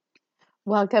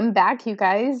Welcome back, you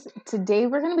guys. Today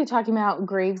we're going to be talking about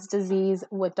Graves' disease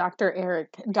with Dr. Eric.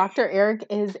 Dr. Eric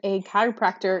is a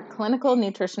chiropractor, clinical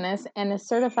nutritionist, and a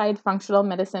certified functional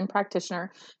medicine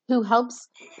practitioner who helps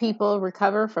people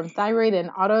recover from thyroid and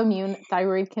autoimmune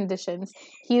thyroid conditions.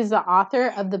 He is the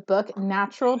author of the book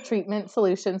Natural Treatment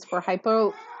Solutions for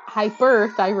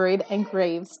Hyperthyroid and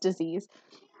Graves' disease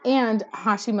and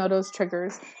Hashimoto's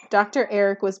triggers. Dr.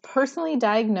 Eric was personally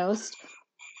diagnosed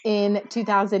in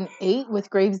 2008 with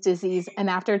Graves' disease,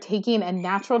 and after taking a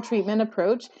natural treatment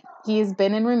approach, he has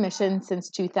been in remission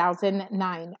since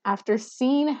 2009. After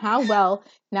seeing how well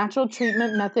natural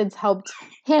treatment methods helped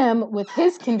him with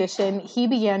his condition, he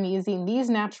began using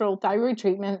these natural thyroid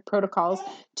treatment protocols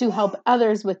to help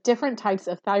others with different types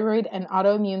of thyroid and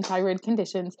autoimmune thyroid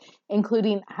conditions,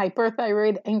 including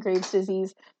hyperthyroid and Graves'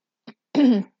 disease.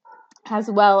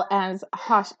 As well as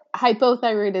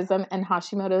hypothyroidism and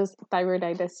Hashimoto's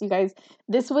thyroiditis. You guys,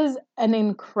 this was an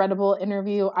incredible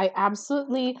interview. I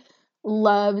absolutely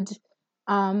loved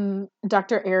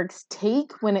Dr. Eric's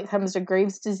take when it comes to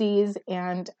Graves' disease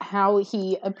and how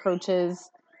he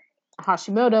approaches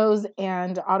Hashimoto's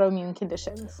and autoimmune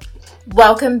conditions.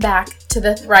 Welcome back to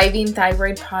the Thriving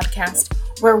Thyroid Podcast,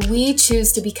 where we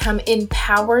choose to become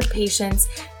empowered patients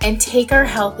and take our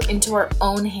health into our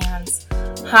own hands.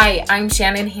 Hi, I'm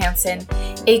Shannon Hansen,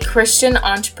 a Christian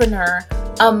entrepreneur,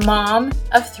 a mom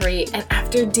of 3, and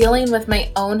after dealing with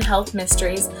my own health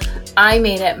mysteries, I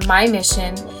made it my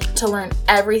mission to learn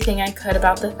everything I could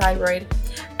about the thyroid.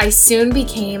 I soon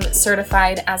became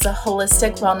certified as a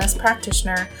holistic wellness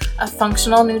practitioner, a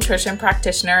functional nutrition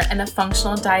practitioner, and a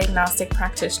functional diagnostic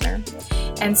practitioner,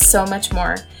 and so much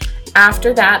more.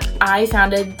 After that, I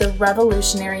founded the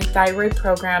revolutionary thyroid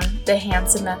program, the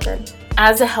Hansen Method.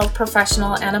 As a health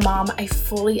professional and a mom, I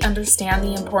fully understand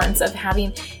the importance of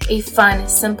having a fun,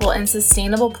 simple, and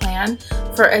sustainable plan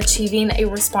for achieving a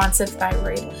responsive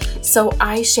thyroid. So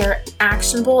I share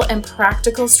actionable and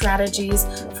practical strategies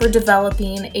for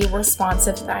developing a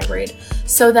responsive thyroid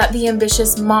so that the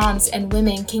ambitious moms and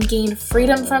women can gain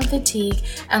freedom from fatigue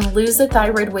and lose the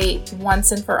thyroid weight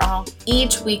once and for all.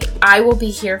 Each week, I will be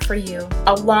here for you.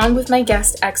 Along with my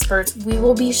guest experts, we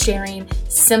will be sharing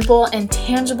simple and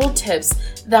tangible tips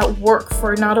that work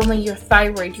for not only your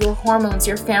thyroid, your hormones,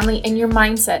 your family, and your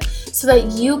mindset so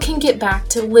that you can get back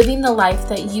to living the life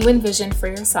that you envision for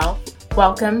yourself.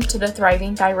 Welcome to the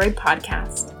Thriving Thyroid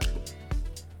Podcast.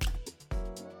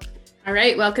 All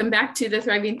right, welcome back to the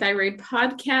Thriving Thyroid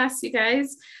Podcast, you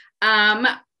guys.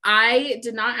 I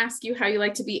did not ask you how you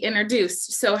like to be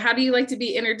introduced. So how do you like to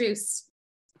be introduced?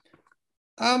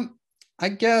 I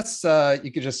guess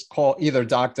you could just call either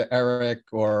Dr. Eric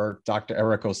or Dr.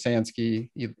 Eric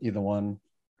Osansky, either one.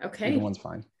 Okay. Either one's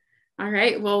fine. All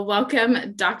right. Well,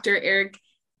 welcome, Dr. Eric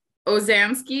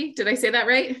Osansky. Did I say that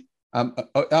right?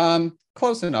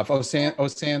 Close enough.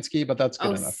 Osansky, but that's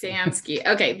good enough. Osansky.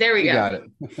 Okay, there we go. Got it.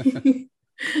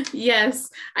 Yes.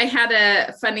 I had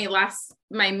a funny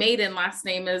my maiden last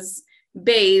name is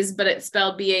Baze, but it's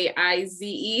spelled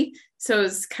Baize. So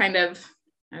it's kind of,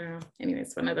 I don't know.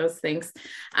 Anyways, one of those things.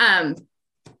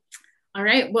 All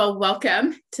right. Well,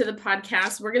 welcome to the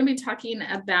podcast. We're going to be talking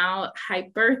about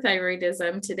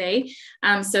hyperthyroidism today.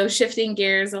 So shifting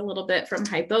gears a little bit from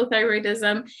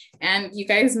hypothyroidism, and you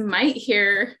guys might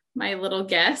hear my little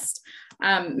guest,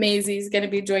 Maisie's going to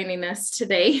be joining us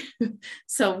today.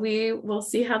 So we will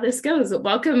see how this goes.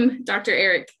 Welcome, Dr.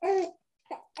 Eric.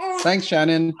 Thanks,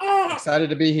 Shannon. Excited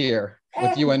to be here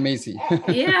with you and Maisie.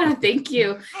 Yeah, thank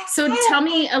you. So tell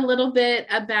me a little bit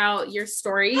about your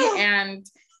story and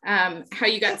how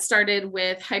you got started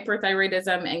with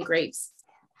hyperthyroidism and Graves.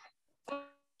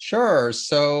 Sure.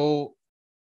 So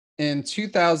in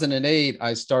 2008,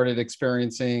 I started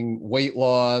experiencing weight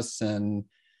loss. And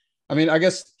I mean, I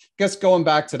guess going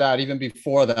back to that, even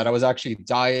before that, I was actually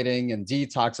dieting and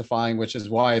detoxifying, which is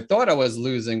why I thought I was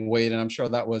losing weight. And I'm sure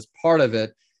that was part of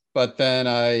it. But then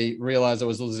I realized I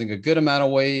was losing a good amount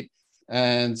of weight.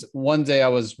 And one day I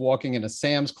was walking in a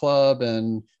Sam's Club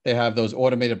and they have those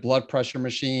automated blood pressure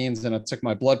machines. And I took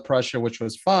my blood pressure, which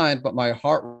was fine, but my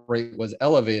heart rate was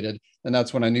elevated. And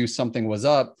that's when I knew something was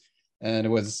up. And it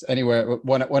was anywhere,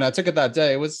 when I took it that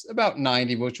day, it was about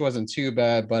 90, which wasn't too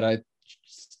bad, but I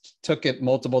took it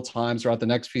multiple times throughout the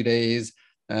next few days.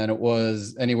 And it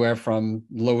was anywhere from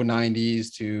low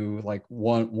 90s to like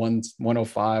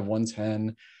 105,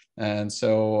 110. And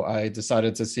so I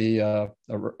decided to see a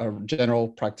general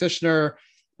practitioner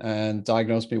and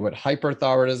diagnosed me with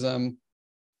hyperthyroidism.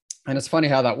 And it's funny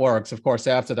how that works. Of course,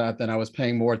 after that, then I was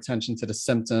paying more attention to the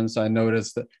symptoms. I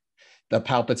noticed that the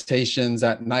palpitations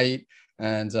at night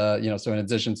And, so in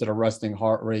addition to the resting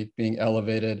heart rate being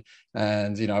elevated,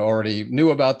 and, I already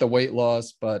knew about the weight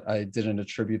loss, but I didn't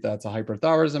attribute that to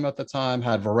hyperthyroidism at the time,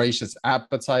 had voracious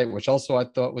appetite, which also I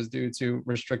thought was due to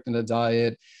restricting the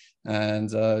diet. And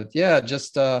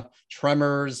just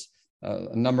tremors,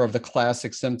 a number of the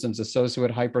classic symptoms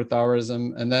associated with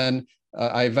hyperthyroidism. And then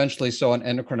I eventually saw an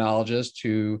endocrinologist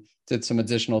who did some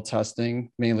additional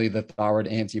testing, mainly the thyroid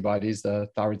antibodies, the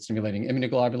thyroid stimulating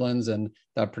immunoglobulins, and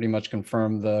that pretty much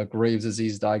confirmed the Graves'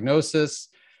 disease diagnosis.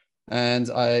 And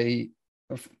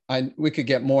we could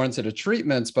get more into the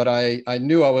treatments, but I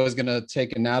knew I was going to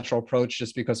take a natural approach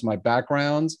just because of my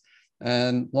background.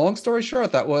 And long story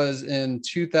short, that was in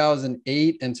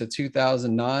 2008 into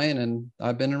 2009, and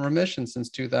I've been in remission since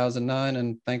 2009,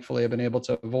 and thankfully I've been able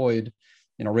to avoid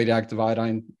radioactive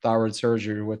iodine thyroid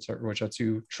surgery, which are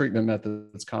two treatment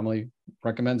methods commonly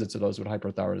recommended to those with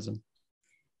hyperthyroidism.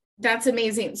 That's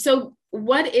amazing. So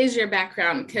what is your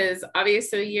background? Because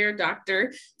obviously you're a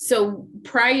doctor. So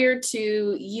prior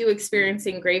to you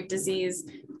experiencing Graves' disease,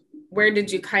 where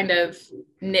did you kind of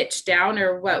niche down,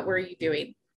 or what were you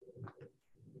doing?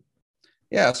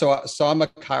 Yeah, so I'm a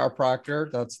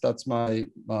chiropractor. That's my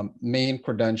main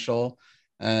credential,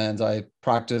 and I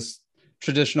practiced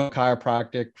traditional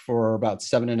chiropractic for about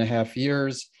 7.5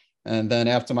 years. And then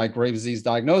after my Graves' disease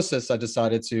diagnosis, I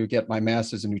decided to get my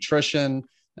master's in nutrition,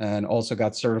 and also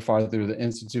got certified through the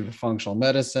Institute of Functional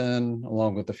Medicine,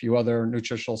 along with a few other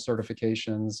nutritional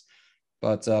certifications.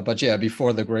 But yeah,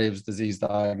 before the Graves' disease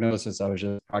diagnosis, I was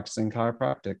just practicing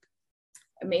chiropractic.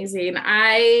 Amazing.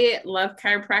 I love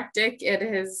chiropractic. It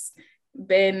has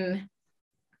been,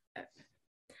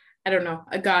 I don't know,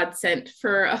 a godsend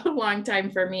for a long time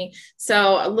for me.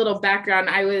 So a little background,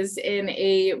 I was in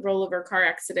a rollover car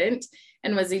accident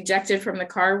and was ejected from the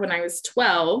car when I was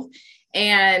 12.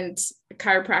 And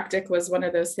chiropractic was one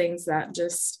of those things that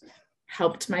just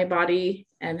helped my body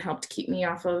and helped keep me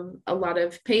off of a lot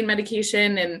of pain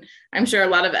medication. And I'm sure a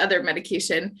lot of other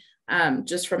medication,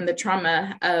 just from the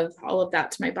trauma of all of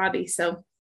that to my body. So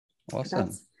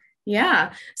awesome.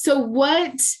 Yeah. So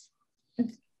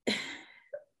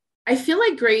I feel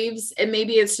like Graves, and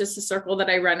maybe it's just a circle that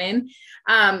I run in,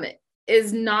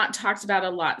 is not talked about a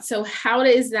lot. So how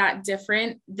is that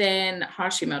different than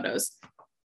Hashimoto's?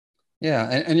 Yeah,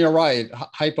 and you're right.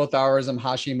 Hypothyroidism,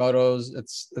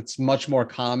 Hashimoto's, it's much more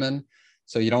common.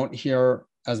 So you don't hear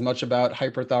as much about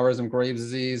hyperthyroidism, Graves'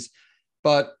 disease.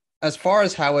 But as far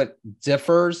as how it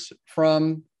differs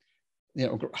from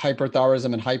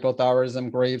hyperthyroidism and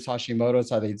hypothyroidism, Graves,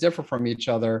 Hashimoto's, how they differ from each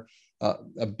other,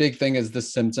 a big thing is the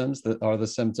symptoms that are the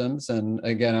symptoms. And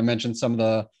again, I mentioned some of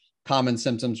the common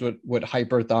symptoms with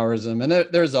hyperthyroidism, and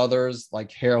there's others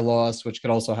like hair loss, which could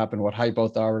also happen with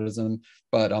hypothyroidism,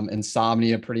 but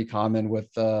insomnia, pretty common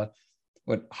with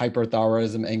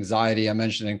hyperthyroidism. Anxiety, I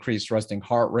mentioned increased resting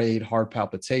heart rate, heart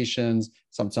palpitations,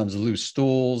 sometimes loose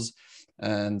stools,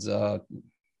 and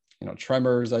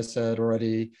tremors, I said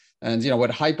already. And with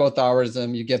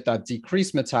hypothyroidism, you get that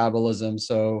decreased metabolism.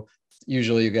 So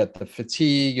usually you get the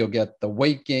fatigue, you'll get the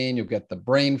weight gain, you'll get the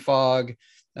brain fog,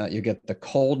 you get the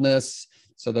coldness.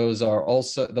 So those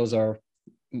are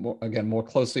more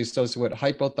closely associated with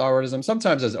hypothyroidism.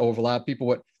 Sometimes there's overlap. People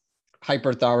with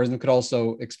hyperthyroidism could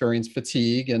also experience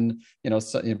fatigue, and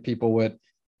people with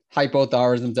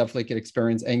hypothyroidism definitely could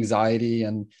experience anxiety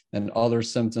and other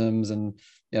symptoms. And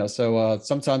so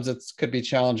sometimes it could be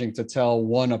challenging to tell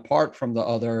one apart from the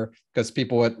other, because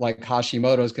people with like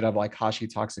Hashimoto's could have like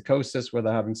hashitoxicosis where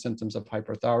they're having symptoms of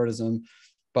hyperthyroidism.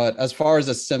 But as far as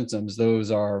the symptoms, those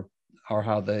are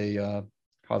how they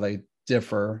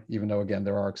differ, even though again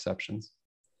there are exceptions.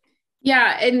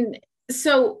 Yeah, and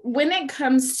so when it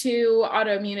comes to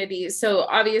autoimmunity, so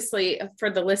obviously for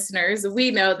the listeners,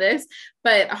 we know this,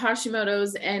 but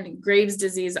Hashimoto's and Graves'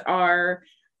 disease are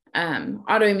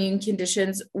autoimmune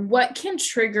conditions. What can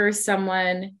trigger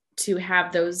someone to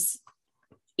have those,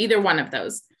 either one of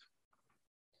those?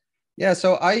 Yeah,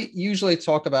 so I usually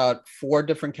talk about 4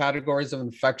 different categories of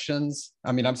infections.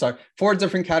 4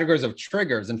 different categories of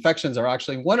triggers. Infections are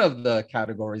actually one of the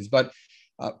categories, but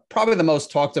probably the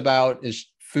most talked about is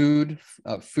food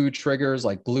triggers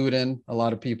like gluten. A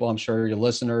lot of people, I'm sure your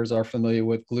listeners are familiar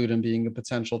with gluten being a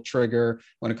potential trigger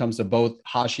when it comes to both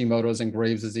Hashimoto's and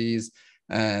Graves' disease,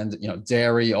 and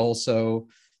dairy also.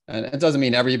 And it doesn't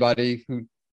mean everybody who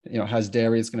has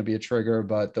dairy is going to be a trigger,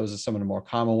 but those are some of the more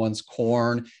common ones.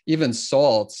 Corn, even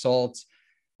salt.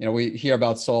 We hear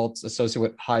about salt associated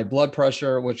with high blood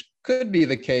pressure, which could be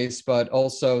the case, but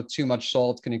also too much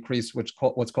salt can increase what's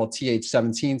called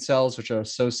Th17 cells, which are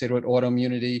associated with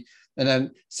autoimmunity. And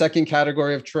then second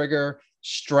category of trigger,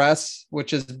 stress,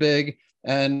 which is big.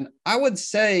 And I would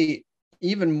say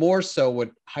even more so with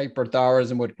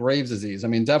hyperthyroidism, with Graves' disease. I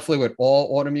mean, definitely with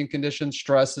all autoimmune conditions,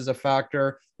 stress is a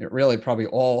factor. It really probably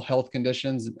all health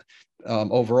conditions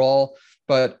overall.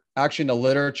 But actually, in the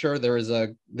literature, there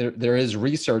is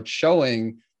research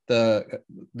showing the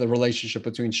relationship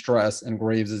between stress and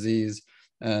Graves' disease.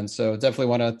 And so definitely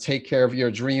want to take care of your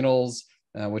adrenals,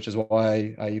 which is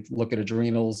why I look at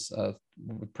adrenals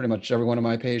with pretty much every one of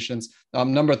my patients.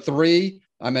 Number 3,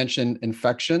 I mentioned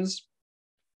infections,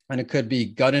 and it could be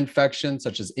gut infections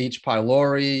such as H.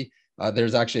 pylori.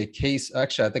 There's actually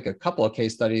I think a couple of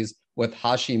case studies with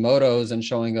Hashimoto's and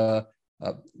showing a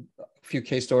few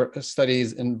case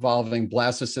studies involving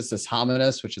Blastocystis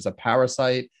hominis, which is a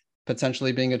parasite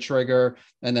potentially being a trigger,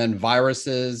 and then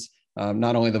viruses.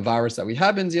 Not only the virus that we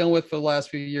have been dealing with for the last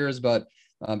few years, but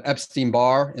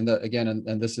Epstein-Barr and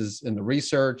this is in the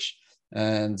research,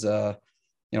 and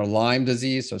Lyme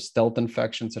disease, so stealth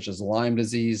infections such as Lyme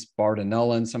disease,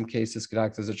 Bartonella in some cases could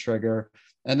act as a trigger.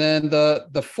 And then the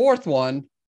 4th one,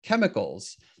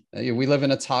 chemicals. We live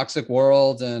in a toxic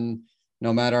world, and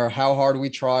no matter how hard we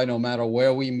try, no matter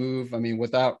where we move, I mean,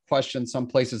 without question, some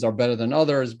places are better than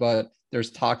others, but there's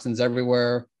toxins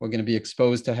everywhere. We're going to be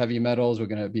exposed to heavy metals. We're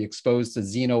going to be exposed to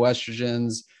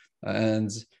xenoestrogens and,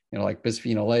 like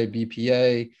bisphenol A,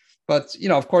 BPA. But,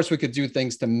 of course, we could do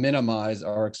things to minimize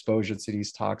our exposure to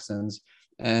these toxins.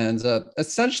 And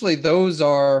essentially, those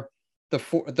are the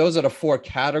 4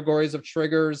 categories of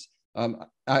triggers.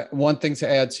 One thing to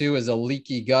add, too, is a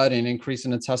leaky gut and increase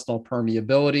in intestinal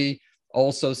permeability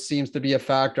also seems to be a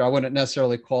factor. I wouldn't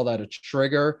necessarily call that a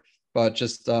trigger, but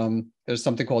just there's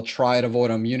something called triad of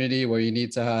autoimmunity, where you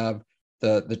need to have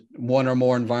the one or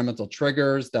more environmental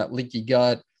triggers, that leaky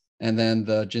gut, and then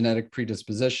the genetic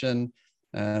predisposition.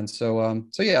 And so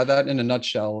yeah, that in a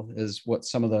nutshell is what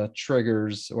some of the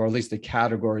triggers, or at least the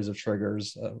categories of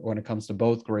triggers when it comes to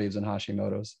both Graves and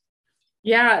Hashimoto's.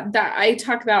 Yeah, that I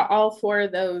talk about all 4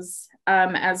 of those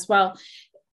as well.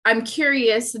 I'm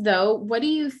curious though, what do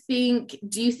you think?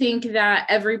 Do you think that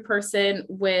every person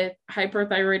with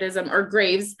hyperthyroidism or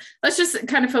Graves, let's just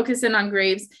kind of focus in on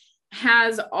Graves,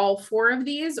 has all 4 of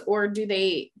these, or can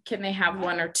they have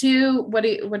 1 or 2? What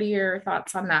are your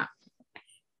thoughts on that?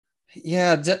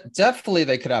 Yeah, definitely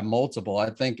they could have multiple.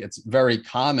 I think it's very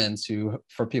common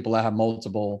for people that have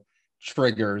multiple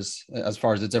triggers as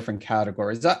far as the different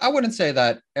categories. I wouldn't say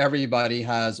that everybody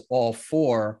has all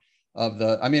 4 of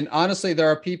the, I mean, honestly, there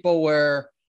are people where,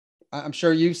 I'm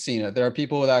sure you've seen it, there are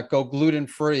people that go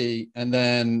gluten-free and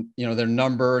then, their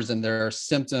numbers and their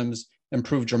symptoms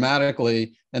improve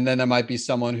dramatically. And then there might be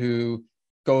someone who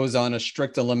goes on a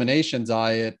strict elimination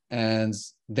diet and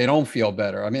they don't feel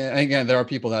better. I mean, again, there are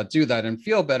people that do that and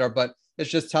feel better, but it's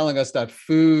just telling us that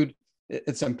food,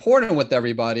 it's important with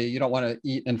everybody. You don't want to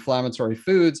eat inflammatory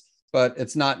foods, but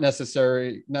it's not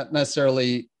necessarily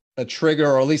a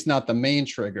trigger, or at least not the main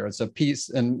trigger. It's a piece,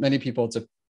 and many people,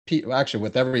 actually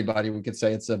with everybody, we could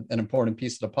say it's an important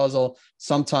piece of the puzzle.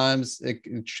 Sometimes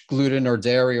gluten or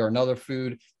dairy or another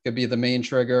food could be the main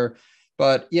trigger.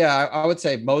 But yeah, I would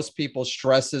say most people,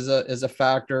 stress is a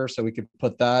factor. So we could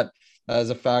put that as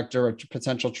a factor, a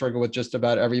potential trigger with just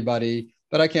about everybody.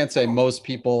 But I can't say most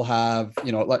people have,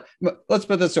 let's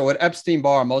put this so with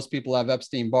Epstein-Barr, most people have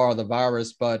Epstein-Barr, the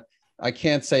virus, but I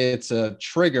can't say it's a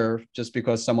trigger just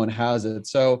because someone has it.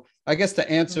 So I guess to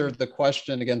answer the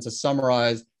question, again, to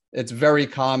summarize, it's very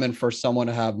common for someone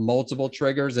to have multiple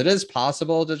triggers. It is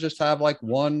possible to just have like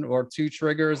 1 or 2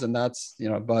 triggers, and that's,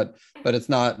 but it's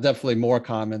not, definitely more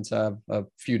common to have a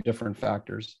few different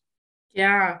factors.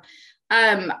 Yeah.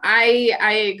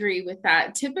 I agree with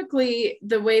that. Typically,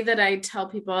 the way that I tell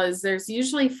people is there's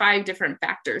usually 5 different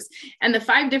factors, and the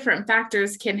 5 different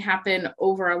factors can happen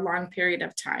over a long period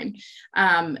of time.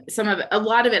 A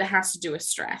lot of it has to do with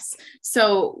stress.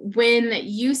 So when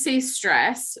you say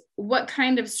stress, what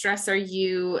kind of stress are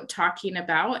you talking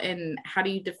about, and how do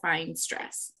you define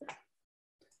stress?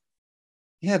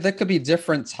 Yeah, there could be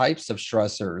different types of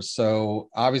stressors. So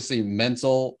obviously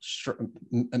mental,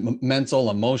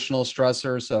 emotional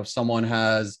stressors. So if someone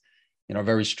has, a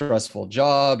very stressful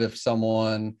job, if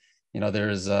someone,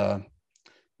 there's,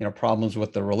 problems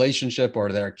with the relationship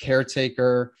or their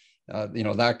caretaker,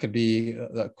 that could be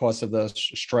the cause of the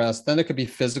stress. Then it could be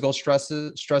physical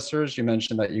stressors. You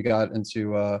mentioned that you got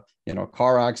into a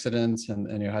car accident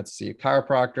and you had to see a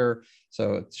chiropractor.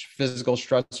 So it's physical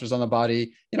stressors on the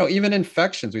body, even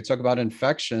infections. We talk about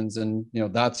infections, and,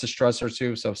 that's a stressor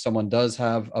too. So if someone does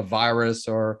have a virus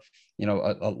or,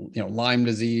 Lyme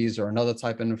disease or another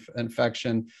type of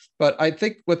infection. But I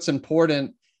think what's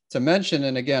important to mention,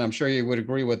 and again, I'm sure you would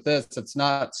agree with this, it's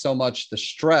not so much the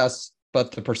stress,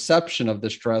 but the perception of the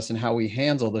stress and how we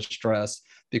handle the stress.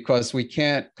 because we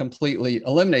can't completely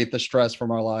eliminate the stress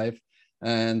from our life.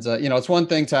 And it's one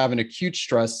thing to have an acute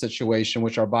stress situation,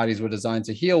 which our bodies were designed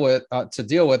to deal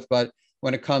with, but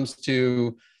when it comes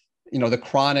to the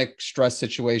chronic stress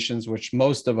situations, which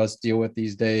most of us deal with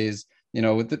these days,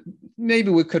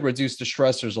 maybe we could reduce the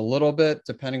stressors a little bit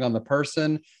depending on the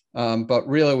person. But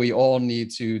really, we all need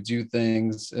to do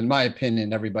things. In my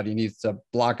opinion, everybody needs to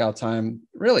block out time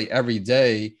really every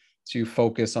day to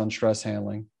focus on stress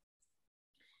handling.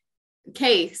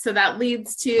 Okay, so that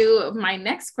leads to my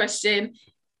next question.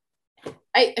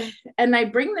 I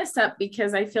bring this up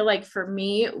because I feel like for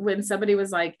me, when somebody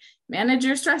was like, manage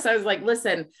your stress, I was like,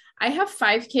 listen, I have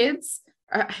 5 kids.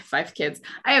 I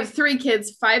have 3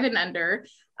 kids, 5 and under.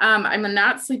 I'm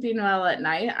not sleeping well at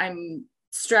night. I'm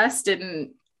stressed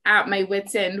and at my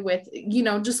wit's end with,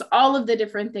 just all of the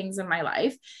different things in my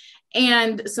life.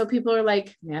 And so people are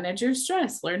like, manage your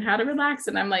stress, learn how to relax.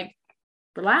 And I'm like,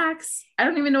 relax? I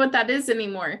don't even know what that is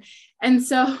anymore. And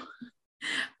so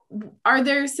are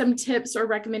there some tips or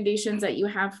recommendations that you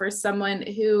have for someone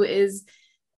who is,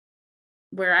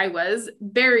 where I was,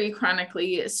 very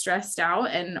chronically stressed out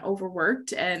and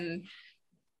overworked and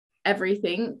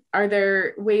everything? Are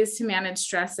there ways to manage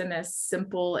stress in a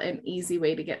simple and easy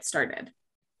way to get started?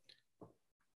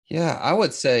 Yeah, I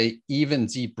would say even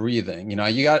deep breathing. You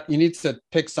need to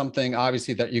pick something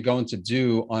obviously that you're going to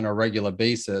do on a regular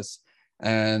basis.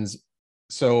 And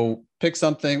so pick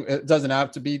something. It doesn't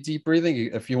have to be deep breathing.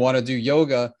 If you want to do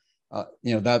yoga,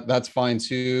 that's fine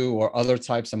too, or other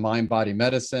types of mind-body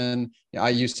medicine. I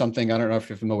use something, I don't know if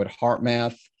you're familiar with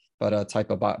HeartMath, but a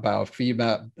type of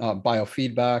biofeedback.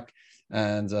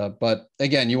 And but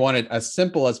again, you want it as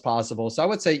simple as possible. So I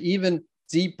would say even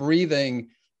deep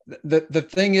breathing. The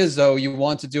thing is, though, you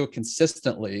want to do it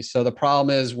consistently. So the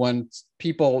problem is when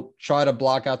people try to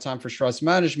block out time for stress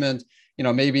management,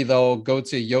 maybe they'll go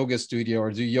to a yoga studio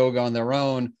or do yoga on their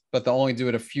own, but they'll only do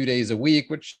it a few days a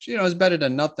week, which, is better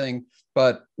than nothing.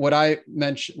 But what I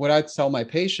tell my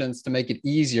patients to make it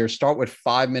easier, start with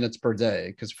 5 minutes per day,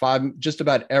 because just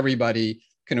about everybody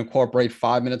can incorporate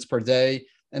 5 minutes per day.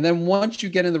 And then once you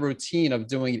get in the routine of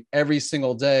doing it every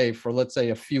single day for, let's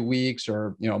say, a few weeks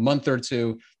or, a month or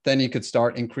two, then you could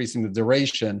start increasing the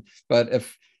duration. But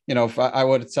if I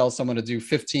would tell someone to do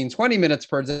 15, 20 minutes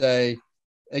per day,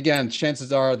 again,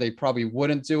 chances are they probably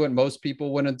wouldn't do it. Most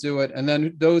people wouldn't do it. And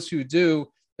then those who do,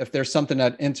 if there's something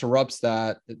that interrupts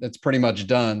that, it's pretty much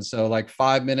done. So like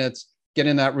 5 minutes, get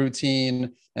in that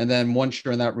routine. And then once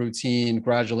you're in that routine,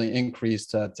 gradually increase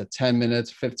to 10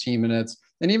 minutes, 15 minutes.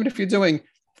 And even if you're doing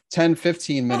 10,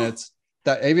 15 minutes,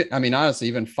 honestly,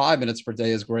 even 5 minutes per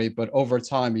day is great, but over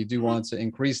time you do want to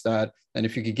increase that. And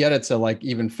if you could get it to like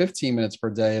even 15 minutes per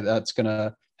day, that's going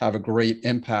to have a great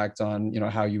impact on,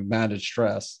 how you manage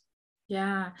stress.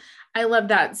 Yeah, I love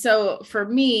that. So for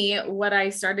me, what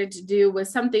I started to do was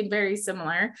something very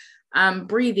similar,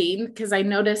 breathing, because I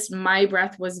noticed my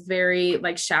breath was very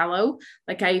shallow.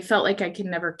 Like I felt like I could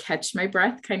never catch my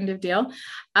breath kind of deal.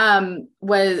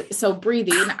 So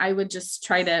breathing, I would just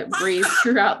try to breathe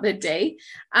throughout the day.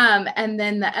 And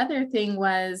then the other thing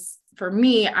was, for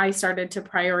me, I started to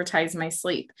prioritize my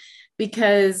sleep.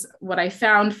 Because what I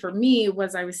found for me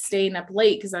was I was staying up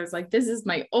late because I was like, this is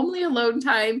my only alone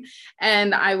time.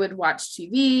 And I would watch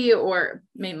TV, or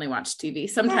mainly watch TV.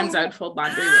 Sometimes I would fold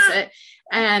laundry with it.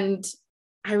 And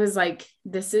I was like,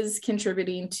 this is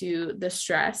contributing to the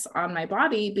stress on my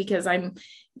body, because I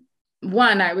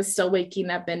was still waking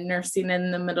up and nursing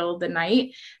in the middle of the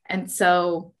night. And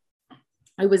so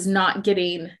I was not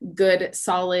getting good,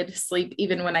 solid sleep,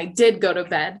 even when I did go to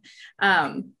bed.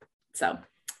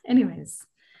 Anyways.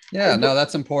 Yeah, no,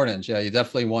 that's important. Yeah, you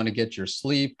definitely want to get your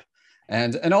sleep.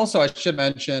 And also I should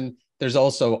mention, there's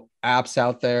also apps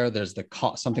out there. There's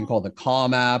something called the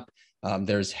Calm app.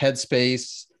 There's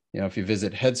Headspace. If you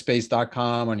visit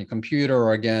headspace.com on your computer,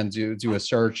 or again, do a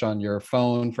search on your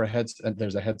phone for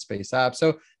there's a Headspace app.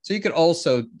 So you could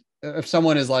also, if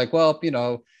someone is like, well,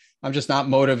 I'm just not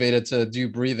motivated to do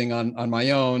breathing on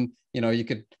my own, you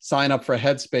could sign up for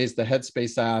Headspace, the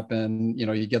Headspace app, and,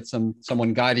 you get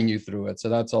someone guiding you through it. So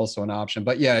that's also an option.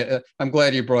 But yeah, I'm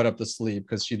glad you brought up the sleep,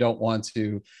 because you don't want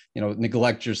to,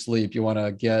 neglect your sleep. You want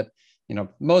to get,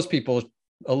 most people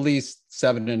at least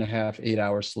 7.5, 8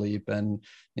 hours sleep. And,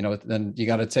 then you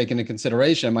got to take into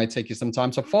consideration, it might take you some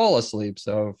time to fall asleep.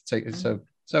 So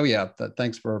yeah,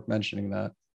 thanks for mentioning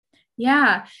that.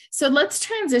 Yeah. So let's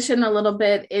transition a little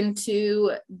bit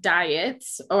into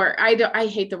diets, or I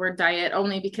hate the word diet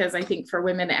only because I think for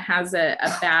women, it has a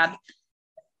bad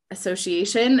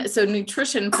association. So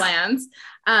nutrition plans,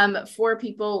 for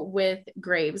people with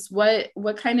Graves, what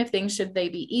kind of things should they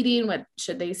be eating? What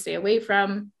should they stay away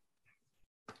from?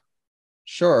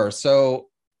 Sure. So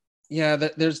yeah,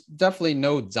 there's definitely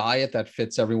no diet that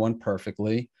fits everyone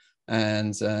perfectly.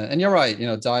 And you're right,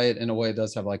 diet in a way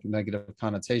does have like negative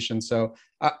connotation. So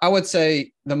I would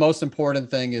say the most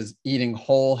important thing is eating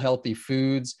whole, healthy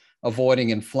foods,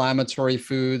 avoiding inflammatory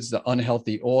foods, the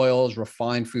unhealthy oils,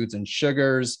 refined foods, and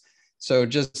sugars. So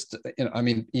just,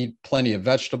 eat plenty of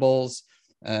vegetables.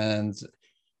 And,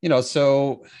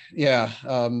 so yeah,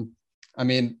 I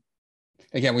mean,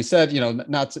 again, we said,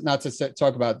 not to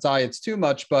talk about diets too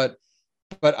much, but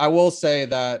I will say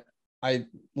that I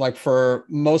like for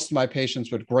most of my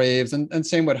patients with Graves and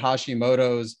same with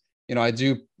Hashimoto's, I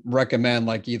do recommend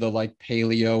like either like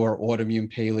paleo or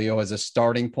autoimmune paleo as a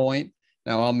starting point.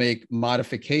 Now I'll make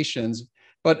modifications,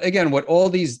 but again, with all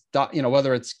these,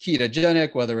 whether it's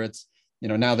ketogenic, whether it's,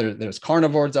 now there's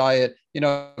carnivore diet,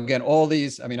 again, all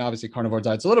these, I mean, obviously carnivore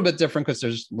diet's a little bit different because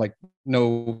there's like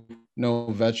no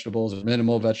vegetables or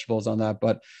minimal vegetables on that.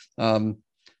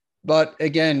 But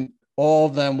again, all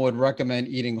of them would recommend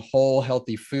eating whole,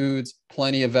 healthy foods,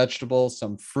 plenty of vegetables,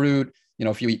 some fruit.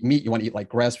 If you eat meat, you want to eat like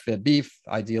grass-fed beef,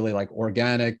 ideally like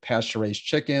organic, pasture-raised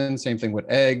chicken. Same thing with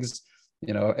eggs.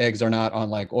 Eggs are not on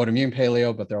like autoimmune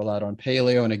paleo, but they're allowed on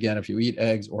paleo. And again, if you eat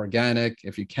eggs, organic,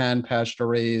 if you can,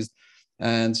 pasture-raised.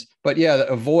 But yeah,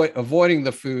 avoiding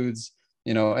the foods,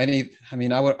 I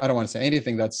don't want to say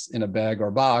anything that's in a bag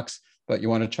or box, but you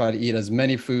want to try to eat as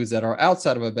many foods that are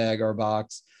outside of a bag or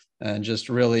box. And just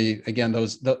really, again,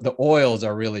 the oils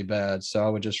are really bad. So I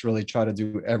would just really try to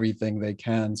do everything they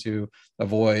can to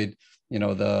avoid,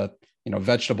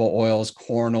 vegetable oils,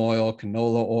 corn oil,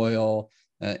 canola oil,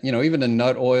 even the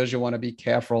nut oils you want to be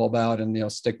careful about,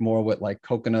 and, stick more with like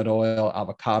coconut oil,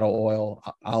 avocado oil,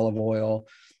 olive oil.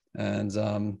 And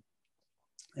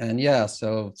yeah,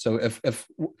 so if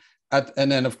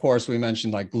and then of course we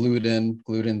mentioned like gluten,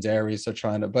 dairy. So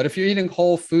but if you're eating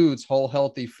whole foods, whole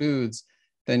healthy foods,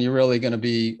 then you're really going to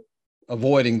be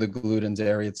avoiding the gluten,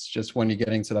 dairy. It's just when you're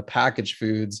getting to the packaged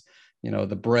foods,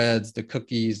 the breads, the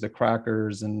cookies, the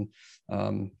crackers, and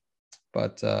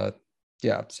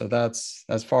yeah. So that's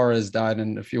as far as diet.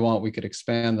 And if you want, we could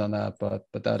expand on that,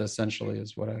 but that essentially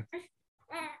is what I.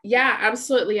 Yeah,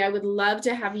 absolutely. I would love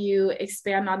to have you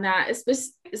expand on that,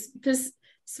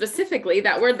 specifically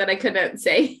that word that I couldn't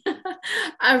say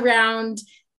around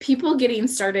people getting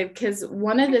started. Because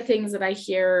one of the things that I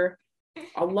hear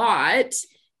a lot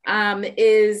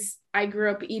is I grew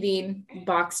up eating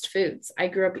boxed foods. I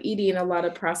grew up eating a lot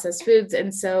of processed foods.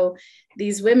 And so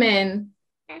these women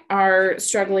are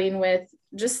struggling with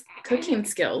just cooking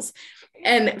skills.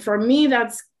 And for me,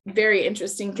 that's very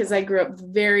interesting because I grew up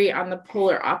very on the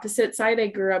polar opposite side. I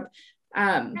grew up,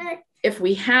 if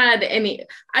we had any,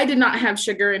 I did not have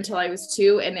sugar until I was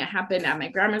 2, and it happened at my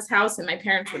grandma's house, and my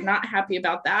parents were not happy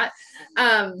about that.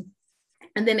 And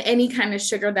then any kind of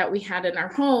sugar that we had in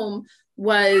our home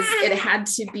it had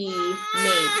to be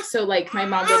made. So like my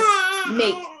mom would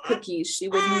make cookies, she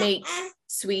would make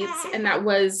sweets, and that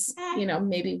was,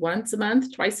 maybe once a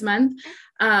month, twice a month.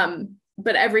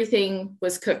 But everything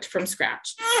was cooked from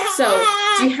scratch. So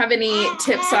do you have any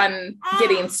tips on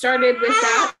getting started with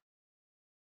that?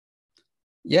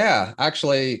 Yeah,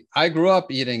 actually, I grew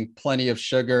up eating plenty of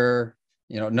sugar,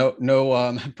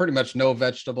 pretty much no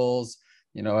vegetables,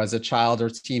 as a child or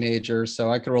teenager.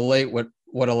 So I could relate with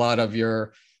what a lot of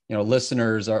your,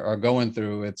 listeners are going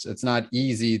through. It's not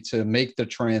easy to make the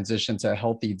transition to a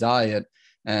healthy diet.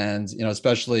 And,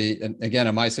 especially, again,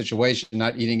 in my situation,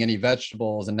 not eating any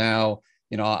vegetables. And now,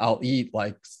 I'll eat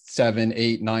like 7,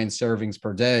 8, 9 servings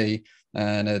per day.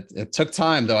 And it took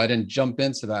time, though. I didn't jump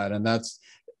into that. And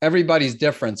everybody's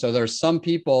different. So there's some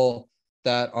people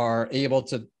that are able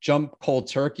to jump cold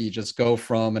turkey, just go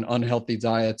from an unhealthy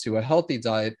diet to a healthy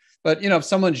diet. But, if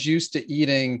someone's used to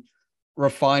eating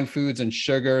refined foods and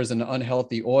sugars and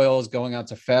unhealthy oils, going out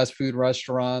to fast food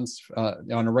restaurants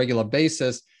on a regular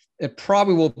basis, it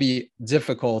probably will be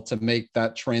difficult to make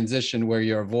that transition where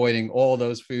you're avoiding all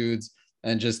those foods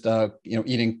and just,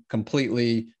 eating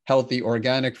completely healthy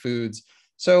organic foods.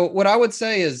 So what I would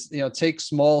say is, take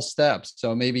small steps.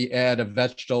 So maybe add a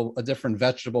different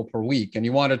vegetable per week. And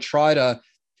you want to try to,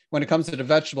 when it comes to the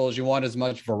vegetables, you want as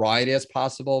much variety as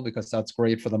possible because that's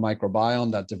great for the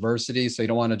microbiome, that diversity. So you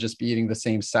don't want to just be eating the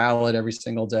same salad every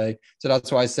single day. So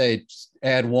that's why I say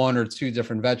add 1 or 2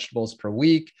 different vegetables per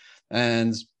week.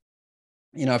 And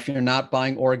if you're not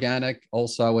buying organic,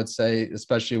 also I would say,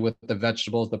 especially with the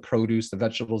vegetables, the produce, the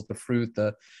vegetables, the fruit,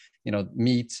 the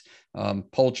meat,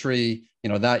 poultry,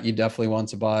 that you definitely want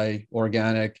to buy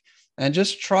organic, and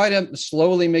just try to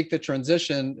slowly make the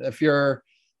transition. If you're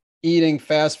eating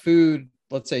fast food,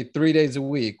 let's say 3 days a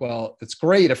week, well, it's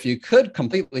great if you could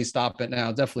completely stop it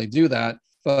now, definitely do that.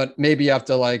 but maybe you have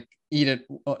to like eat it,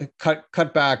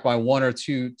 cut back by 1 or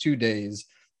 2 days,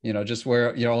 just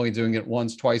where you're only doing it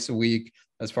once, twice a week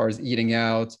as far as eating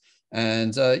out.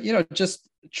 And, just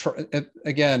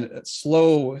again,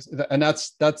 slow. And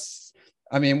that's,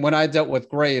 I mean, when I dealt with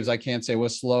Graves, I can't say it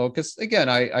was slow because again,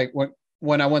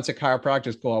 when I went to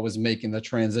chiropractic school, I was making the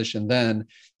transition then.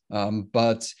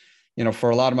 But for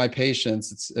a lot of my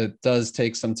patients, it does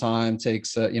take some time,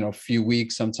 takes a few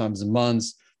weeks, sometimes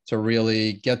months to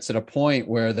really get to the point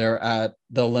where they're at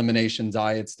the elimination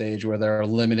diet stage, where they're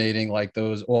eliminating like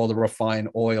all the refined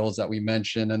oils that we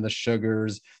mentioned and the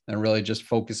sugars, and really just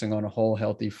focusing on whole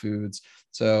healthy foods.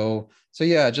 So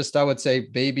yeah, just I would say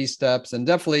baby steps, and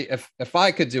definitely if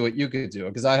I could do it, you could do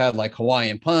it, because I had like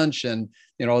Hawaiian punch and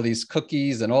all these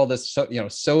cookies and all this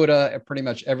soda pretty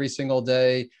much every single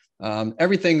day.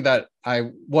 Everything that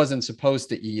I wasn't supposed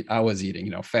to eat, I was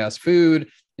eating. Fast food,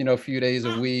 a few days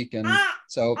a week, and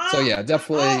so yeah,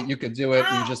 definitely you could do it.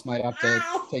 You just might have to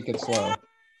take it slow.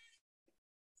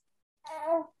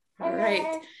 All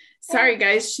right. Sorry,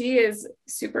 guys. She is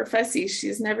super fussy.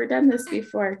 She's never done this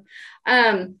before.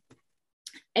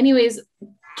 Anyways,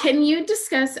 can you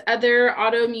discuss other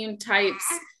autoimmune types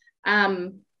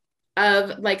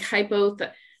of like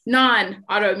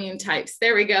non-autoimmune types?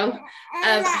 There we go.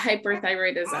 Of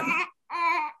hyperthyroidism.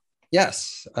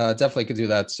 Yes, definitely could do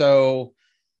that. So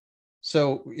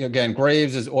again,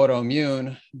 Graves is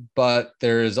autoimmune, but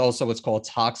there is also what's called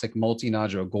toxic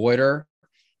multinodular goiter.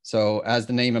 So as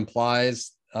the name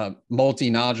implies,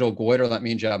 multinodular goiter, that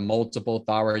means you have multiple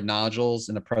thyroid nodules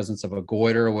in the presence of a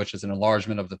goiter, which is an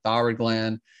enlargement of the thyroid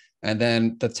gland. And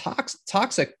then the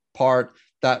toxic part,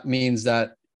 that means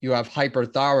that you have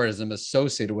hyperthyroidism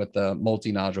associated with the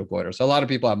multinodular goiter. So a lot of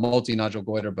people have multinodular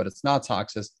goiter, but it's not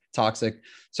toxic.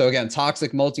 So again,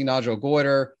 toxic multinodular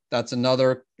goiter,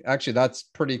 that's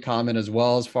pretty common as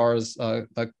well as far as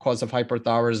the cause of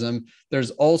hyperthyroidism.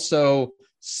 There's also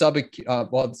subacute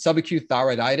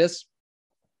thyroiditis.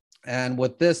 And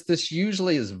with this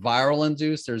usually is viral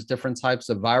induced. There's different types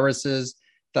of viruses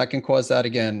that can cause that,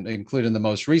 again, including the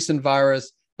most recent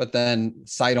virus, but then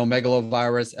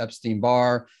cytomegalovirus,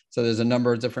 Epstein-Barr. So there's a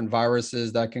number of different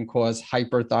viruses that can cause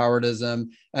hyperthyroidism.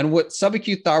 And with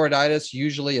subacute thyroiditis,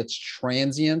 usually it's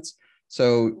transient.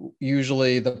 So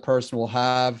usually the person will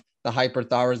have the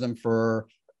hyperthyroidism for,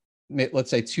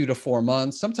 let's say, 2 to 4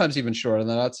 months, sometimes even shorter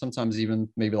than that, sometimes even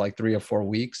maybe like 3 or 4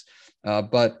 weeks.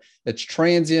 But it's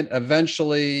transient.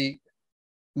 Eventually,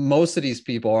 most of these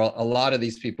people, or a lot of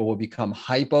these people, will become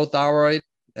hypothyroid,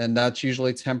 and that's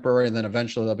usually temporary. And then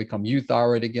eventually they'll become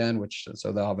euthyroid again,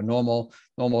 so they'll have a normal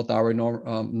thyroid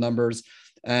numbers.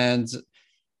 And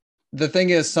the thing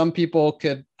is, some people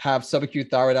could have subacute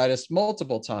thyroiditis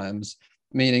multiple times,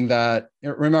 meaning that,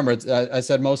 remember, I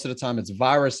said most of the time it's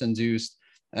virus induced.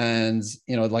 And,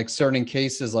 like certain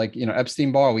cases, like,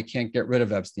 Epstein-Barr, we can't get rid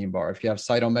of Epstein-Barr. If you have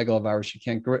cytomegalovirus, you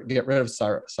can't get rid of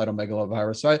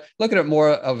cytomegalovirus. So I look at it more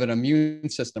of an immune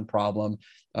system problem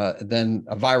than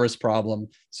a virus problem.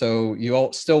 So you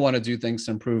all still want to do things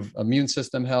to improve immune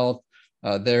system health.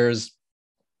 There's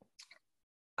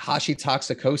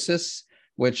Hashimoto's,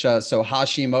 which, so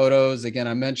Hashimoto's, again,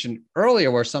 I mentioned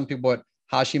earlier, where some people with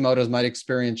Hashimoto's might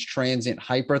experience transient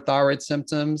hyperthyroid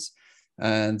symptoms.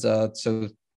 And so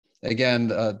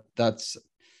again, that's,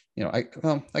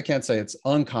 I can't say it's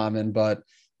uncommon, but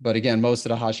again, most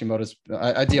of the Hashimoto's,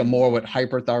 I deal more with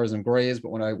hyperthyroidism Graves, but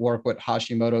when I work with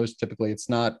Hashimoto's, typically it's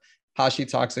not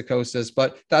Hashimoto's,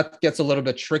 but that gets a little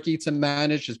bit tricky to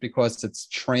manage just because it's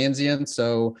transient.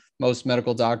 So most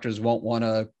medical doctors won't want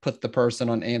to put the person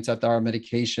on antithyroid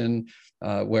medication,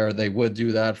 where they would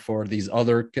do that for these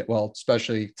other,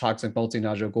 especially toxic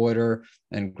multinodular goiter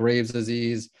and Graves'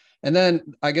 disease. And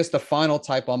then I guess the final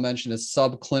type I'll mention is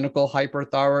subclinical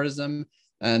hyperthyroidism.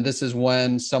 And this is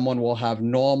when someone will have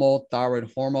normal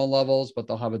thyroid hormone levels, but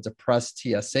they'll have a depressed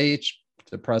TSH,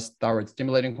 depressed thyroid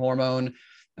stimulating hormone.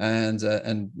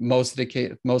 And most of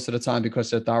the time,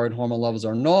 because their thyroid hormone levels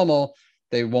are normal,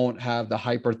 they won't have the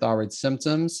hyperthyroid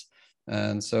symptoms.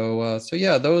 And so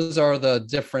yeah, those are the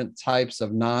different types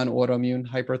of non-autoimmune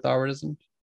hyperthyroidism.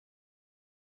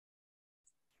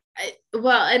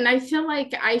 Well, and I feel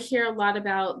like I hear a lot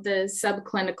about the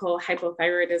subclinical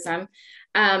hypothyroidism.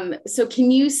 So can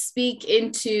you speak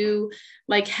into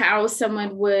like how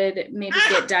someone would maybe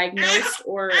get diagnosed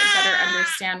or better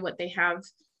understand what they have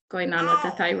going on with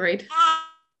the thyroid?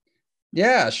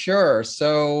 Yeah, sure.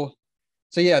 So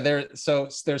yeah, there's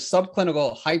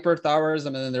subclinical hyperthyroidism,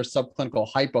 and then there's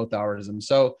subclinical hypothyroidism.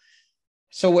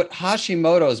 So with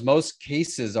Hashimoto's, most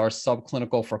cases are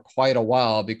subclinical for quite a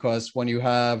while, because when you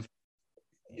have,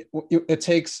 it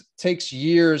takes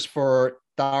years for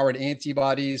thyroid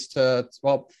antibodies to,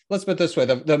 well, let's put it this way.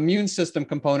 The immune system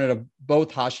component of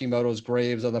both Hashimoto's,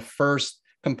 Graves are the first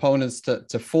components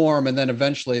to form. And then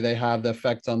eventually they have the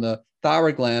effect on the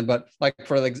thyroid gland. But like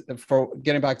for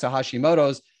getting back to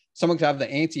Hashimoto's, someone could have the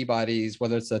antibodies,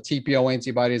 whether it's the TPO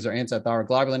antibodies or anti-thyroid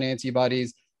globulin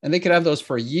antibodies, and they could have those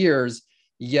for years,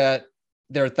 yet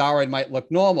their thyroid might look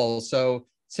normal. So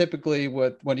typically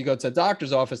when you go to a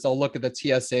doctor's office, they'll look at the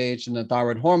TSH and the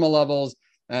thyroid hormone levels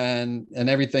and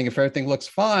everything. If everything looks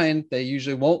fine, they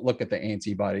usually won't look at the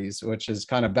antibodies, which is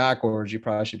kind of backwards. You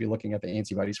probably should be looking at the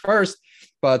antibodies first.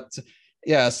 But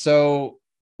yeah, so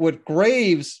with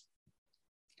Graves,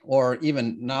 or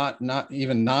even not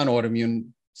even non-autoimmune,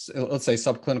 let's say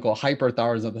subclinical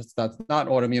hyperthyroidism, that's not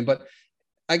autoimmune, but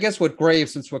I guess with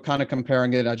Graves, since we're kind of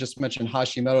comparing it, I just mentioned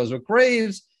Hashimoto's. With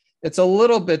Graves, it's a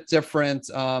little bit different,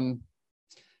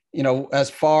 as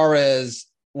far as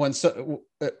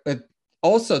it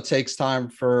also takes time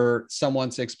for someone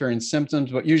to experience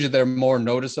symptoms, but usually they're more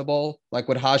noticeable. Like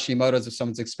with Hashimoto's, if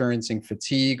someone's experiencing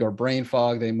fatigue or brain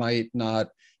fog, they might not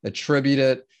attribute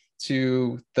it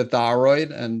to the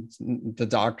thyroid, and the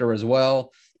doctor as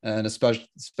well. And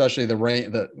especially the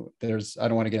range that there's, I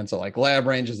don't want to get into like lab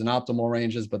ranges and optimal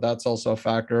ranges, but that's also a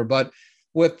factor. But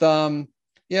with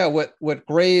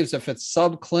Graves, if it's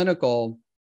subclinical,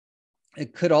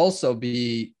 it could also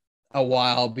be a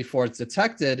while before it's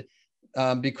detected,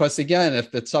 because again,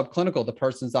 if it's subclinical, the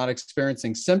person's not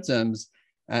experiencing symptoms,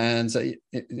 and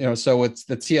so it's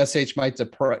the TSH might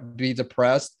be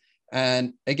depressed.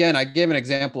 And again, I gave an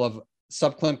example of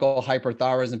subclinical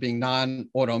hyperthyroidism being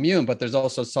non-autoimmune, but there's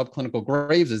also subclinical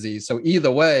Graves' disease. So either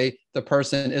way, the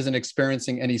person isn't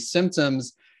experiencing any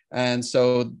symptoms. And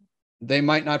so they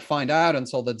might not find out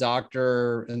until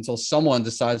someone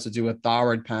decides to do a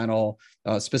thyroid panel,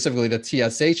 specifically the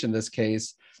TSH in this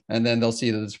case, and then they'll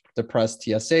see the depressed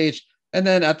TSH. And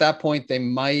then at that point, they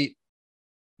might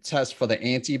test for the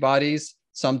antibodies.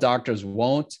 Some doctors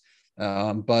won't.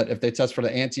 But if they test for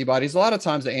the antibodies, a lot of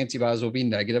times the antibodies will be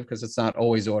negative because it's not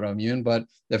always autoimmune. But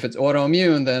if it's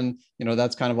autoimmune, then,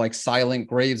 that's kind of like silent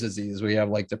Graves' disease. We have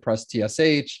like depressed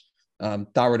TSH,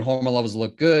 thyroid hormone levels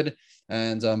look good,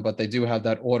 and but they do have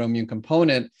that autoimmune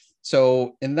component.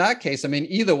 So in that case, I mean,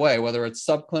 either way, whether it's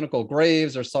subclinical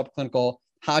Graves or subclinical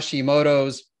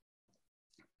Hashimoto's,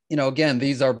 again,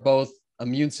 these are both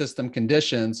immune system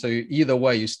conditions. So either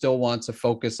way, you still want to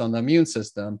focus on the immune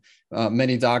system.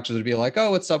 Many doctors would be like,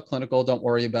 oh, it's subclinical, don't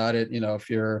worry about it. If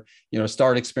you're,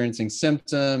 start experiencing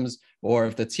symptoms, or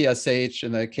if the TSH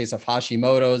in the case of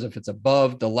Hashimoto's, if it's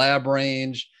above the lab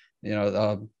range,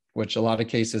 which a lot of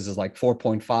cases is like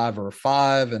 4.5 or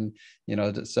 5. And,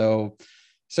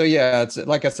 so yeah, it's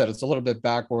like I said, it's a little bit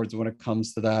backwards when it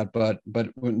comes to that, but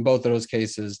in both of those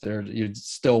cases, you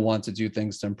still want to do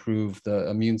things to improve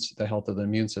the health of the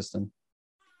immune system.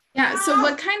 Yeah. So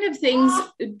what kind of things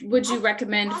would you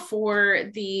recommend for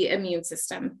the immune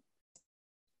system?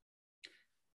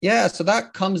 Yeah, so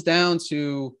that comes down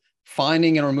to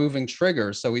finding and removing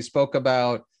triggers. So I spoke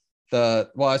about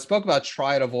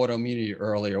triad of autoimmunity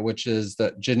earlier, which is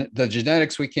the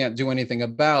genetics we can't do anything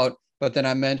about. But then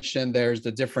I mentioned there's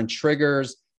the different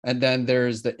triggers, and then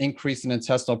there's the increase in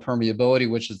intestinal permeability,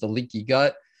 which is the leaky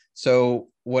gut. So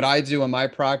what I do in my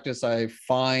practice, I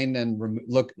find and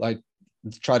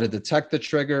try to detect the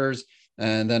triggers,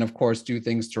 and then of course do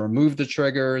things to remove the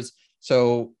triggers.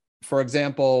 So for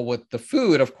example, with the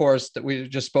food, of course, that we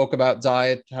just spoke about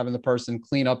diet, having the person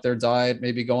clean up their diet,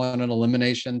 maybe go on an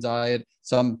elimination diet.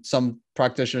 Some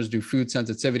practitioners do food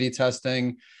sensitivity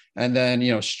testing. And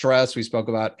then, stress, we spoke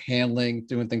about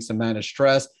doing things to manage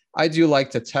stress. I do like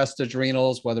to test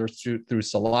adrenals, whether it's through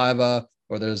saliva,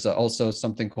 or there's also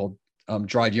something called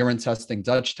dried urine testing.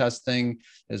 Dutch testing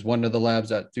is one of the labs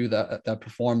that do that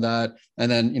perform that. And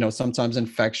then, sometimes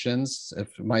infections,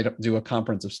 if you might do a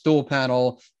comprehensive stool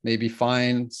panel, maybe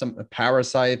find some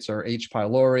parasites or H.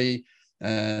 pylori.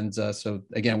 And so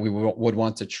again, we would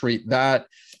want to treat that.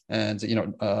 And,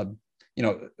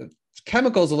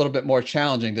 chemical is a little bit more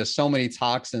challenging. There's so many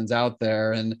toxins out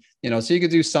there, and so you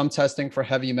could do some testing for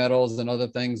heavy metals and other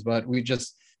things, but we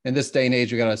just, in this day and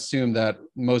age, we got to assume that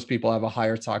most people have a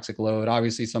higher toxic load.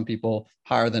 Obviously, some people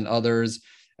higher than others,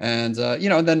 and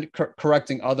and then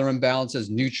correcting other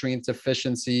imbalances, nutrient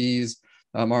deficiencies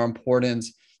are important.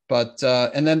 But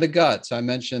and then the gut. So I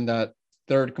mentioned that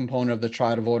third component of the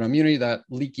triad of autoimmunity, that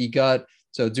leaky gut.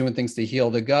 So doing things to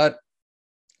heal the gut.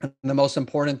 And the most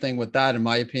important thing with that, in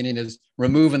my opinion, is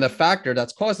removing the factor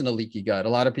that's causing a leaky gut. A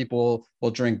lot of people will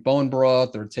drink bone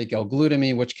broth or take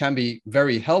L-glutamine, which can be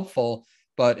very helpful.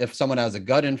 But if someone has a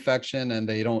gut infection and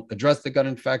they don't address the gut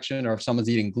infection, or if someone's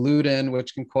eating gluten,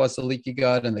 which can cause a leaky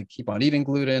gut, and they keep on eating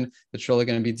gluten, it's really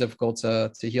going to be difficult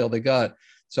to heal the gut.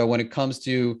 So when it comes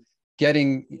to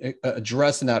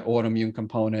addressing that autoimmune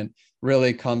component,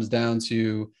 really comes down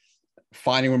to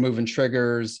finding, removing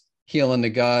triggers, healing the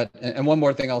gut. And one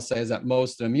more thing I'll say is that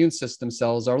most immune system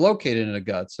cells are located in the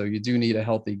gut. So you do need a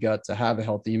healthy gut to have a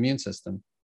healthy immune system.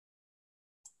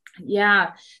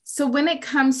 Yeah. So when it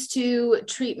comes to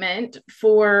treatment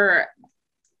for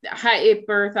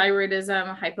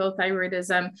hyperthyroidism,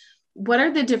 hypothyroidism, what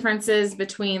are the differences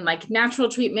between like natural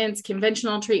treatments,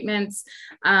 conventional treatments?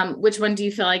 Which one do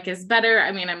you feel like is better?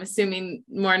 I mean, I'm assuming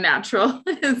more natural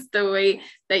is the way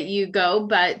that you go,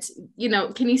 but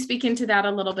can you speak into that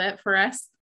a little bit for us?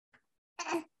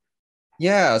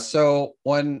 Yeah. So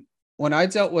when I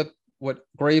dealt with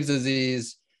Graves'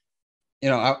 disease,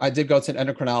 I did go to an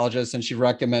endocrinologist, and she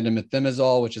recommended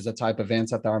methimazole, which is a type of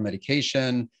antithyroid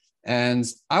medication. And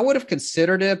I would have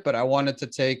considered it, but I wanted to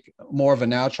take more of a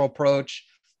natural approach.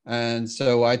 And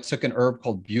so I took an herb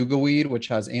called bugleweed, which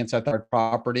has antithyroid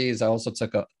properties. I also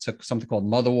took something called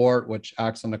motherwort, which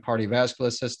acts on the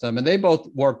cardiovascular system. And they both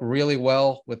work really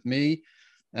well with me.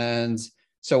 And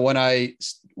so when I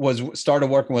started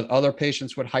working with other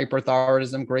patients with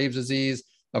hyperthyroidism, Graves' disease,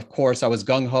 of course, I was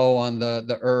gung-ho on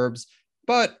the herbs.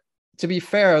 But to be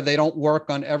fair, they don't work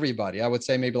on everybody. I would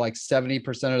say maybe like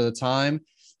 70% of the time.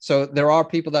 So there are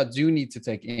people that do need to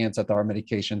take antithyroid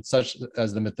medication, such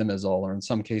as the methimazole, or in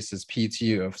some cases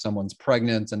PTU. If someone's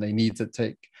pregnant and they need to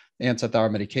take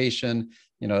antithyroid medication,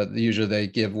 usually they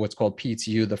give what's called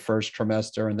PTU the first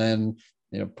trimester, and then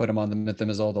put them on the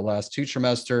methimazole the last 2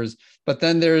 trimesters. But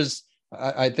then there's,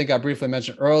 I think I briefly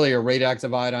mentioned earlier,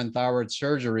 radioactive iodine thyroid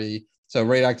surgery. So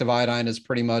radioactive iodine is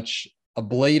pretty much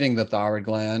ablating the thyroid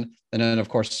gland, and then of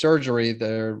course surgery,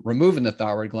 they're removing the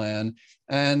thyroid gland.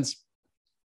 And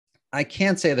I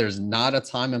can't say there's not a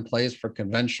time and place for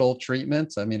conventional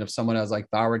treatments. I mean, if someone has like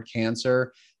thyroid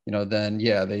cancer, then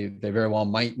yeah, they very well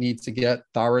might need to get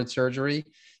thyroid surgery.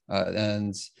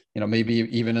 And maybe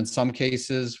even in some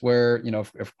cases where,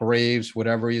 if Graves,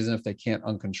 whatever reason, if they can't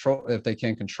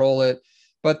control it.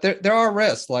 But there are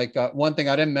risks. Like one thing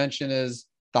I didn't mention is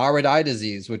thyroid eye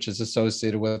disease, which is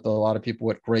associated with a lot of people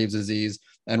with Graves' disease.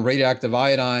 And radioactive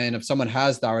iodine, if someone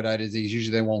has thyroid eye disease,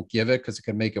 usually they won't give it because it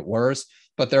can make it worse.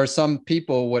 But there are some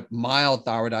people with mild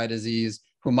thyroid eye disease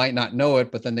who might not know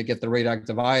it, but then they get the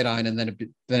radioactive iodine, and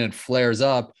then it flares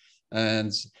up,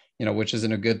 and which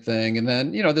isn't a good thing. And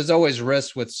then there's always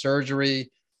risk with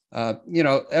surgery.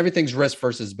 Everything's risk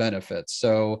versus benefits.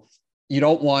 So you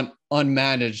don't want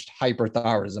unmanaged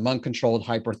hyperthyroidism, uncontrolled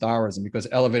hyperthyroidism, because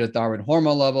elevated thyroid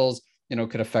hormone levels,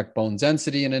 could affect bone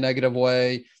density in a negative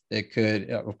way. It could,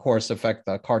 of course, affect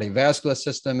the cardiovascular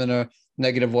system in a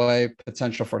negative way,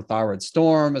 potential for thyroid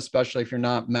storm, especially if you're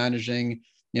not managing,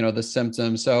 the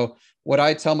symptoms. So what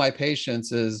I tell my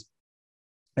patients is,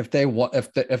 if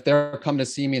they're coming to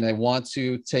see me and they want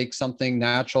to take something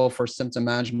natural for symptom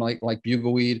management, like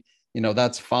bugleweed,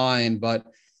 that's fine. But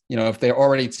if they're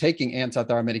already taking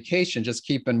antithyroid medication, just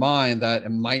keep in mind that it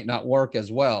might not work as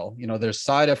well. There's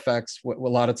side effects a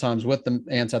lot of times with the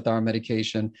antithyroid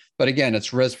medication, but again,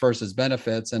 it's risk versus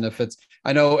benefits. And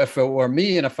I know if it were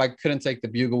me and if I couldn't take the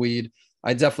bugleweed,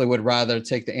 I definitely would rather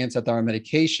take the antithyroid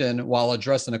medication while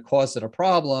addressing the cause of the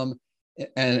problem,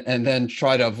 and then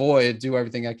try to do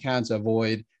everything I can to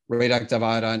avoid radioactive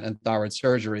iodine and thyroid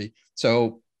surgery.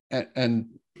 So,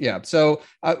 So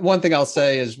one thing I'll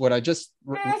say is what I just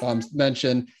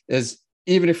mentioned is,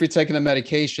 even if you're taking the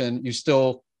medication,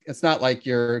 it's not like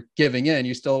you're giving in.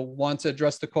 You still want to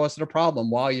address the cause of the problem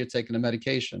while you're taking the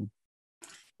medication.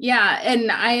 Yeah.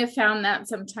 And I have found that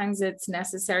sometimes it's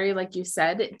necessary, like you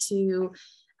said, to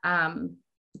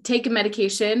take a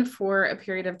medication for a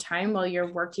period of time while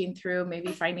you're working through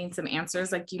maybe finding some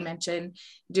answers, like you mentioned,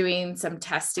 doing some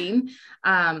testing,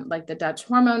 like the Dutch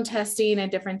hormone testing and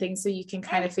different things. So you can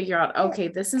kind of figure out, okay,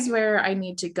 this is where I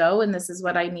need to go, and this is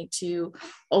what I need to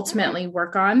ultimately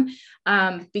work on.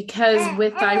 Because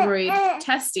with thyroid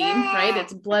testing, right,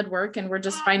 it's blood work and we're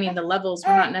just finding the levels.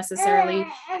 We're not necessarily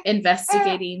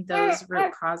investigating those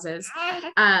root causes.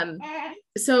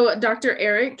 So Dr.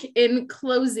 Eric, in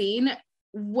closing,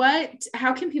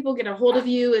 how can people get a hold of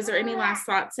you? Is there any last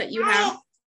thoughts that you have?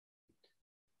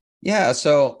 Yeah.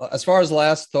 So as far as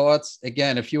last thoughts,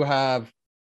 again, if you have,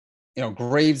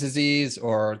 Graves' disease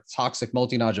or toxic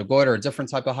multinodular goiter, or a different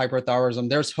type of hyperthyroidism,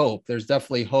 there's hope. There's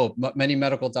definitely hope. Many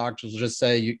medical doctors will just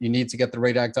say you need to get the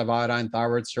radioactive iodine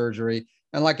thyroid surgery.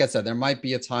 And like I said, there might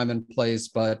be a time and place,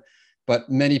 but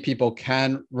many people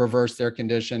can reverse their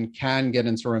condition, can get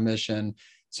into remission.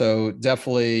 So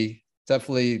definitely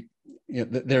definitely,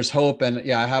 there's hope. And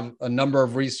yeah, I have a number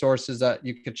of resources that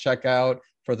you could check out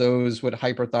for those with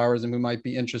hyperthyroidism who might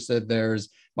be interested. There's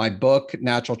my book,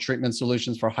 Natural Treatment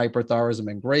Solutions for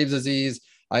Hyperthyroidism and Graves' Disease.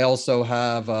 I also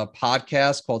have a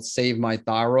podcast called Save My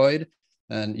Thyroid,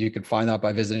 and you can find that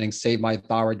by visiting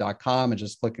savemythyroid.com and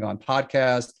just clicking on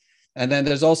podcast. And then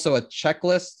there's also a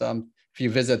checklist. If you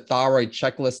visit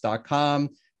thyroidchecklist.com,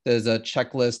 there's a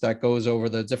checklist that goes over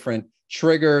the different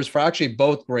triggers for actually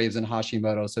both Graves and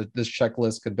Hashimoto. So this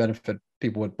checklist could benefit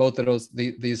people with both of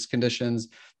these conditions,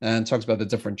 and talks about the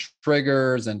different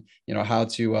triggers and how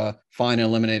to find and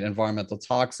eliminate environmental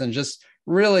toxins. Just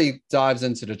really dives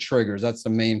into the triggers. That's the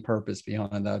main purpose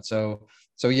behind that. So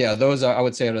yeah, those are, I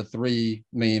would say, are the three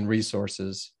main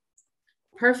resources.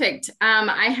 Perfect.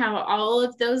 I have all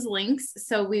of those links,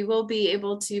 so we will be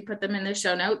able to put them in the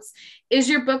show notes. Is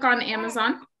your book on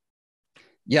Amazon?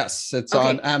 Yes, it's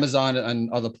on Amazon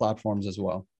and other platforms as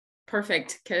well.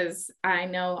 Perfect, because I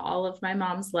know all of my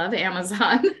moms love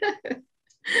Amazon.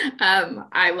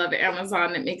 I love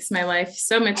Amazon. It makes my life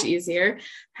so much easier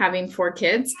having 4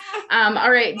 kids.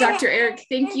 All right, Dr. Eric,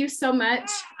 thank you so much.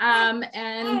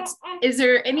 And is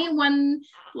there any one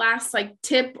last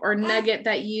tip or nugget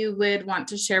that you would want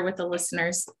to share with the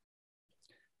listeners?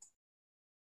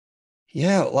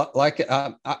 Yeah, like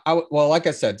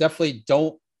I said, definitely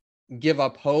don't give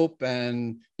up hope,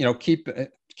 and keep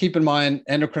in mind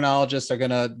endocrinologists are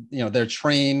gonna, they're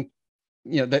trained,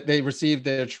 they receive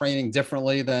their training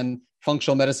differently than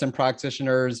functional medicine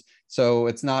practitioners. So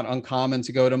it's not uncommon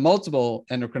to go to multiple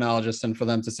endocrinologists and for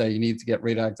them to say you need to get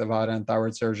radioactive iodine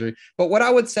thyroid surgery. But what I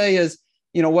would say is,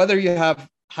 whether you have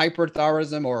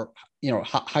hyperthyroidism or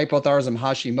hypothyroidism,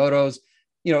 Hashimoto's,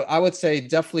 I would say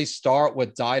definitely start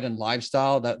with diet and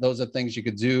lifestyle. Those are things you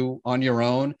could do on your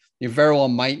own. You very well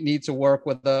might need to work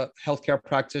with a healthcare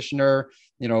practitioner,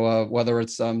 whether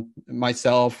it's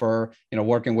myself or,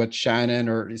 working with Shannon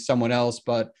or someone else.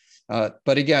 But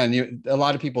again, a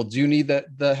lot of people do need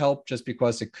the help, just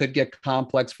because it could get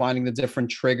complex finding the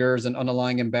different triggers and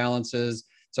underlying imbalances.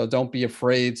 So don't be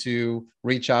afraid to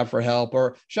reach out for help,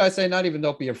 or should I say, not even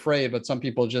don't be afraid, but some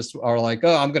people just are like,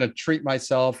 oh, I'm going to treat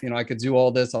myself. I could do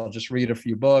all this. I'll just read a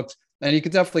few books. And you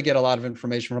could definitely get a lot of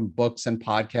information from books and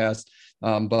podcasts.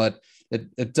 But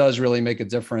it does really make a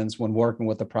difference when working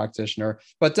with a practitioner.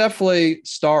 But definitely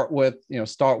start with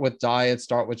diet,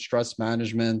 start with stress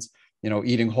management,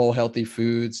 eating whole healthy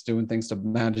foods, doing things to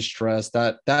manage stress.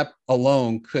 That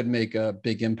alone could make a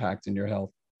big impact in your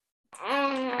health.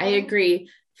 I agree.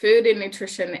 Food and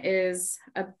nutrition is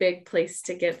a big place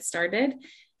to get started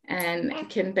and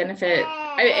can benefit.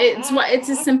 It's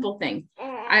a simple thing.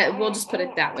 We'll just put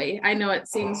it that way. I know it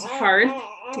seems hard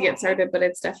to get started, but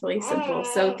it's definitely simple.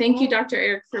 So thank you, Dr.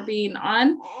 Eric, for being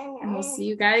on, and we'll see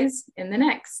you guys in the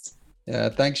next. Yeah,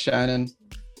 thanks, Shannon.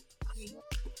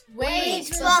 Wait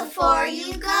before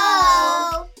you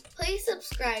go. Please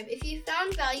subscribe if you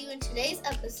found value in today's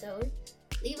episode.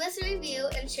 Leave us a review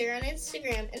and share on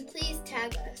Instagram, and please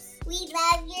tag us. We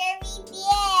love your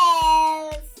review.